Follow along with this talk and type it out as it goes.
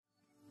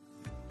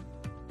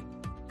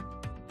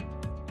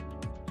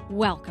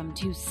Welcome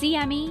to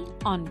CME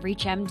on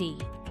ReachMD.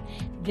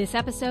 This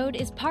episode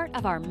is part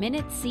of our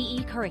Minute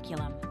CE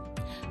curriculum.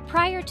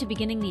 Prior to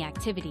beginning the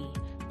activity,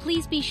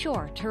 please be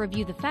sure to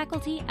review the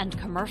faculty and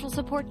commercial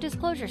support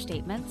disclosure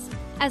statements,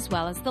 as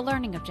well as the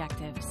learning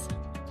objectives.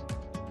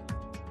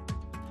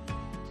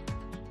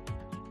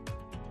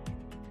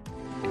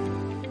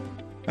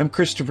 I'm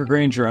Christopher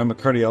Granger. I'm a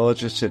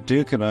cardiologist at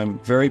Duke, and I'm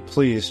very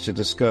pleased to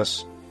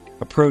discuss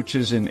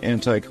approaches in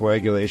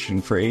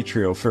anticoagulation for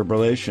atrial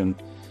fibrillation.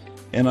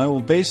 And I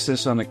will base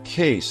this on a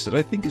case that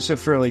I think is a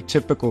fairly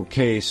typical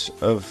case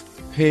of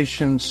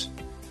patients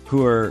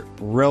who are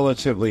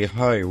relatively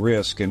high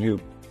risk and who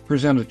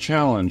present a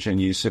challenge in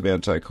use of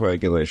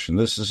anticoagulation.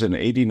 This is an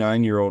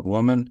 89-year-old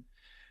woman,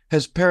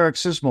 has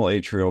paroxysmal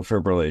atrial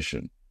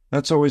fibrillation.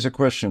 That's always a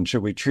question.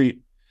 Should we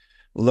treat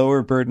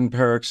lower burden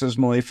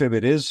paroxysmal AFib?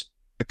 It is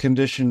a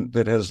condition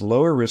that has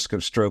lower risk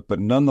of stroke, but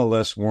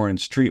nonetheless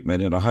warrants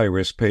treatment in a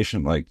high-risk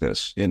patient like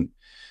this, in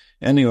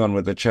anyone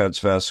with a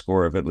CHA2DS2-VASc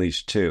score of at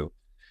least 2.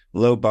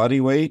 Low body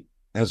weight,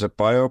 has a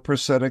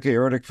bioprosthetic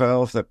aortic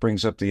valve. That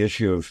brings up the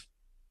issue of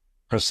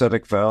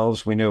prosthetic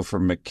valves. We know for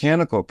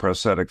mechanical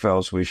prosthetic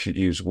valves we should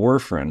use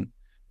warfarin,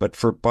 but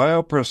for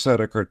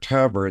bioprosthetic or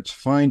TAVR, it's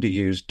fine to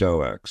use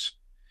DOACs.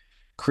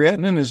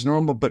 Creatinine is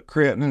normal, but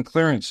creatinine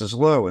clearance is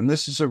low, and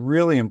this is a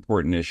really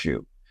important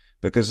issue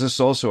because this is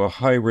also a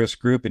high-risk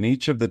group, and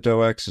each of the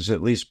DOACs is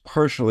at least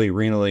partially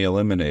renally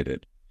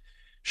eliminated.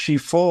 She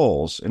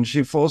falls, and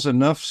she falls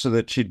enough so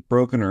that she'd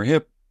broken her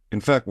hip, in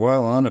fact,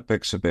 while on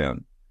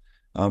apixaban.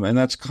 And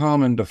that's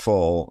common to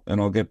fall, and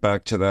I'll get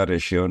back to that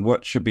issue and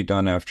what should be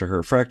done after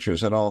her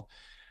fractures. And I'll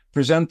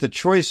present the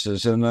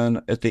choices, and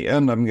then at the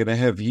end, I'm going to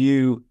have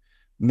you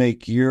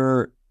make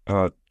your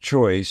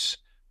choice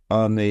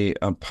on the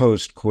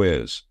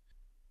post-quiz.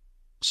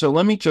 So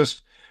let me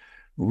just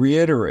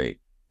reiterate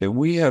that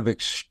we have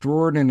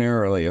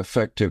extraordinarily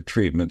effective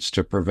treatments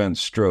to prevent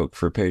stroke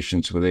for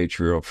patients with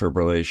atrial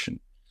fibrillation.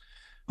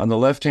 On the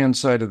left-hand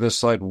side of this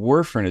slide,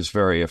 warfarin is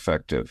very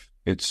effective.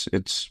 It's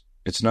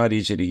not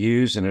easy to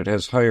use, and it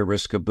has higher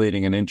risk of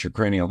bleeding and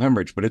intracranial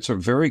hemorrhage, but it's a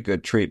very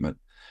good treatment.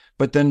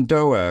 But then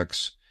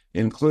DOACs,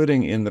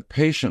 including in the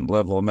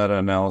patient-level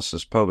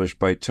meta-analysis published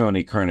by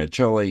Tony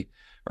Carnicelli,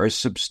 are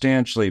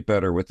substantially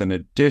better with an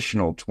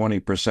additional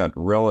 20%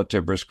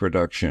 relative risk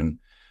reduction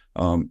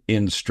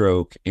in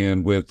stroke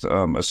and with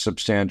a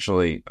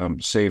substantially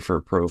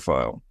safer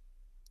profile.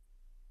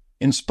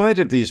 In spite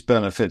of these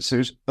benefits,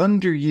 there's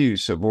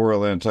underuse of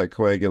oral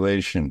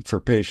anticoagulation for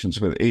patients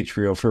with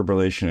atrial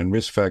fibrillation and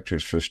risk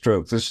factors for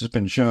stroke. This has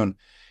been shown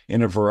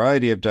in a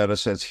variety of data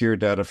sets. Here,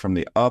 data from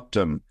the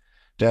Optum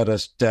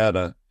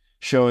data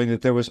showing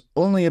that there was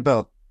only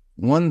about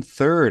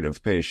 1/3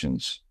 of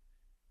patients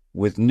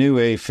with new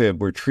AFib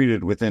were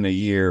treated within a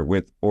year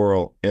with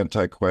oral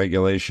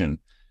anticoagulation.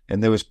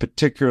 And there was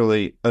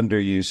particularly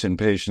underuse in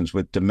patients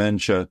with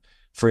dementia,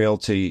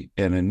 frailty,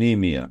 and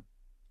anemia.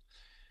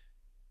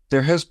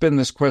 There has been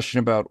this question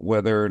about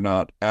whether or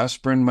not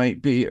aspirin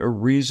might be a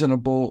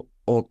reasonable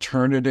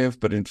alternative,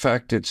 but in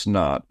fact it's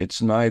not.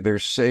 It's neither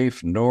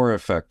safe nor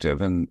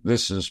effective, and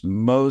this is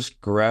most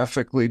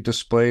graphically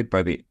displayed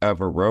by the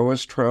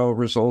Averroes trial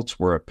results,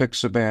 where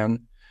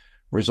apixaban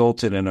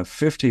resulted in a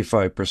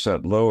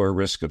 55% lower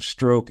risk of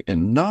stroke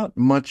and not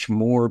much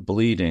more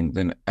bleeding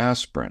than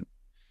aspirin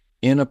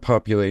in a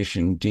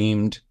population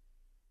deemed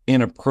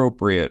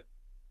inappropriate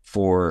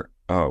for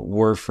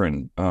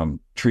warfarin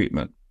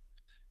treatment.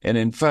 And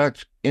in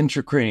fact,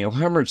 intracranial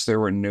hemorrhage, there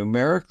were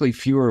numerically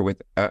fewer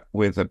with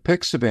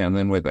apixaban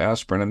than with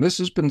aspirin. And this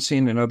has been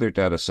seen in other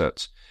data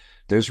sets.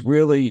 There's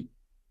really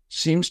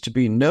seems to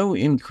be no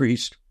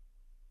increased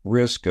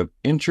risk of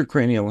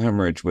intracranial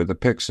hemorrhage with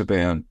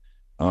apixaban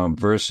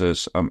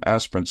versus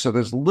aspirin. So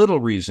there's little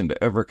reason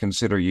to ever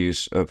consider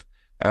use of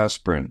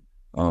aspirin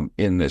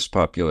in this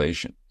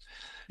population.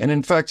 And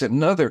in fact,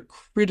 another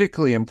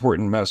critically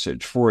important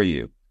message for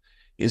you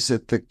is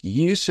that the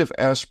use of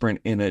aspirin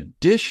in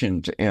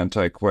addition to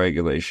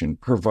anticoagulation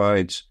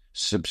provides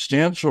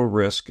substantial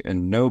risk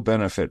and no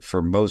benefit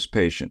for most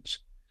patients.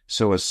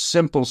 So a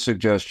simple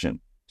suggestion,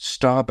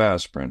 stop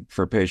aspirin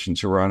for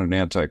patients who are on an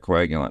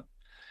anticoagulant.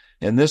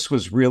 And this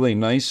was really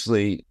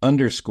nicely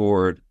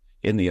underscored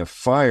in the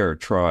AFIRE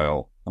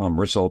trial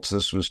results.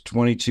 This was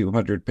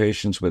 2,200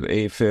 patients with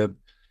AFib.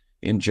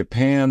 In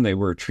Japan, they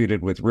were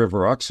treated with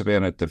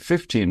rivaroxaban at the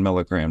 15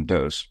 milligram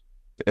dose,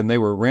 and they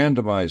were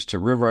randomized to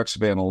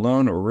rivaroxaban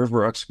alone or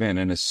rivaroxaban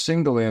and a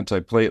single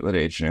antiplatelet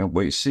agent. And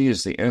what you see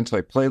is the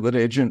antiplatelet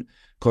agent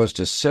caused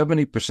a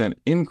 70%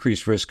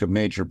 increased risk of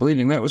major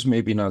bleeding. That was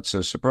maybe not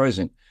so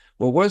surprising.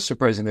 What was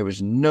surprising, there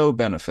was no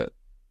benefit.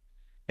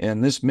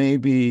 And this may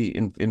be,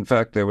 in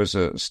fact, there was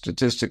a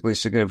statistically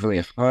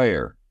significantly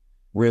higher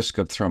risk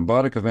of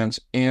thrombotic events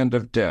and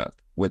of death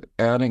with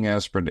adding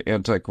aspirin to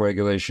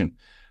anticoagulation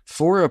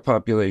for a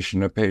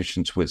population of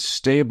patients with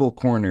stable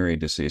coronary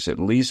disease, at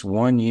least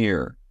 1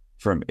 year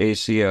from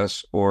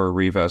ACS or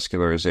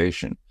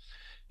revascularization.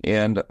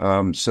 And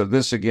so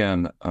this,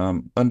 again,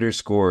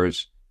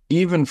 underscores,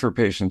 even for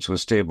patients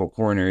with stable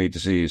coronary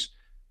disease,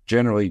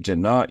 generally did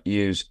not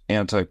use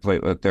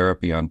antiplatelet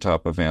therapy on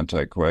top of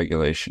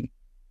anticoagulation.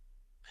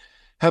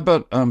 How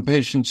about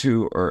patients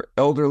who are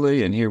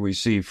elderly? And here we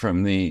see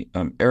from the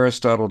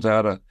Aristotle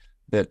data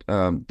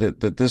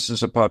that this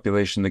is a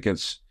population that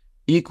gets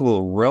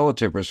equal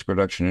relative risk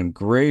reduction and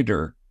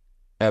greater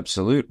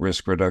absolute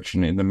risk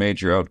reduction in the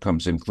major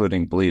outcomes,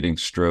 including bleeding,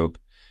 stroke,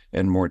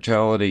 and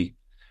mortality.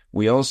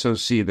 We also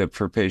see that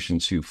for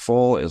patients who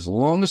fall, as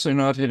long as they're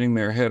not hitting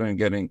their head and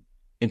getting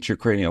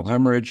intracranial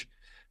hemorrhage,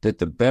 that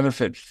the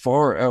benefit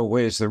far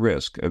outweighs the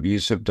risk of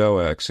use of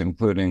DOACs,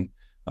 including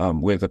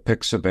with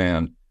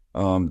apixaban,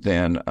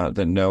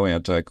 than no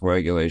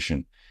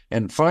anticoagulation.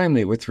 And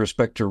finally, with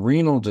respect to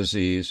renal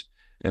disease,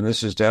 and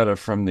this is data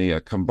from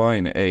the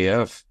combined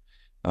AF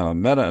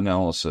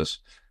meta-analysis,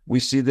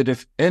 we see that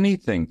if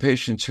anything,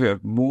 patients who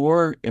have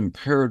more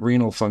impaired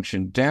renal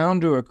function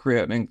down to a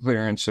creatinine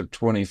clearance of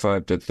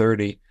 25 to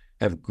 30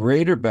 have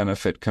greater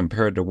benefit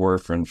compared to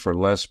warfarin for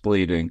less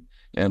bleeding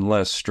and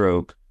less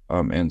stroke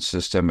and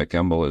systemic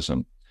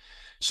embolism.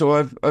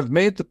 So I've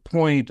made the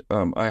point,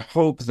 I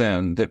hope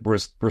then, that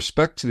with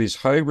respect to these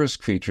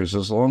high-risk features,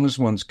 as long as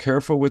one's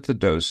careful with the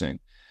dosing,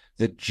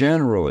 that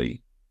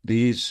generally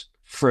these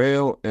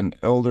frail and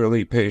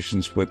elderly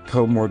patients with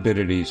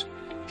comorbidities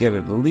get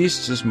at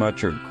least as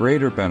much or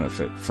greater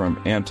benefit from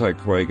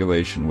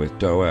anticoagulation with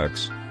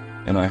DOACs,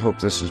 and I hope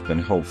this has been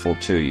helpful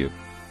to you.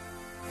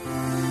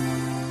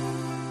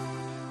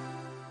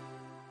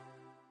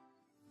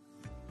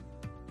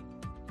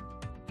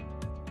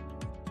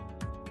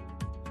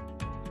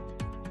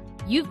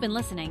 You've been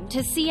listening to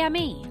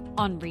CME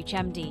on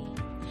ReachMD.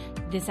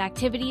 This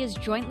activity is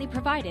jointly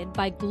provided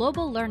by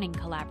Global Learning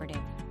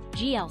Collaborative,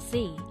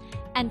 GLC,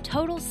 and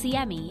Total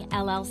CME,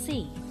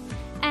 LLC,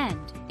 and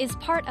is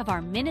part of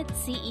our Minute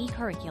CE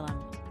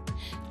curriculum.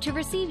 To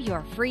receive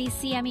your free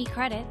CME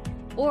credit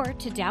or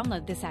to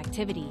download this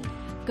activity,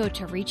 go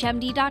to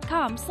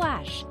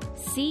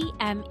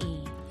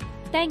reachmd.com/CME.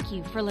 Thank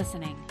you for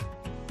listening.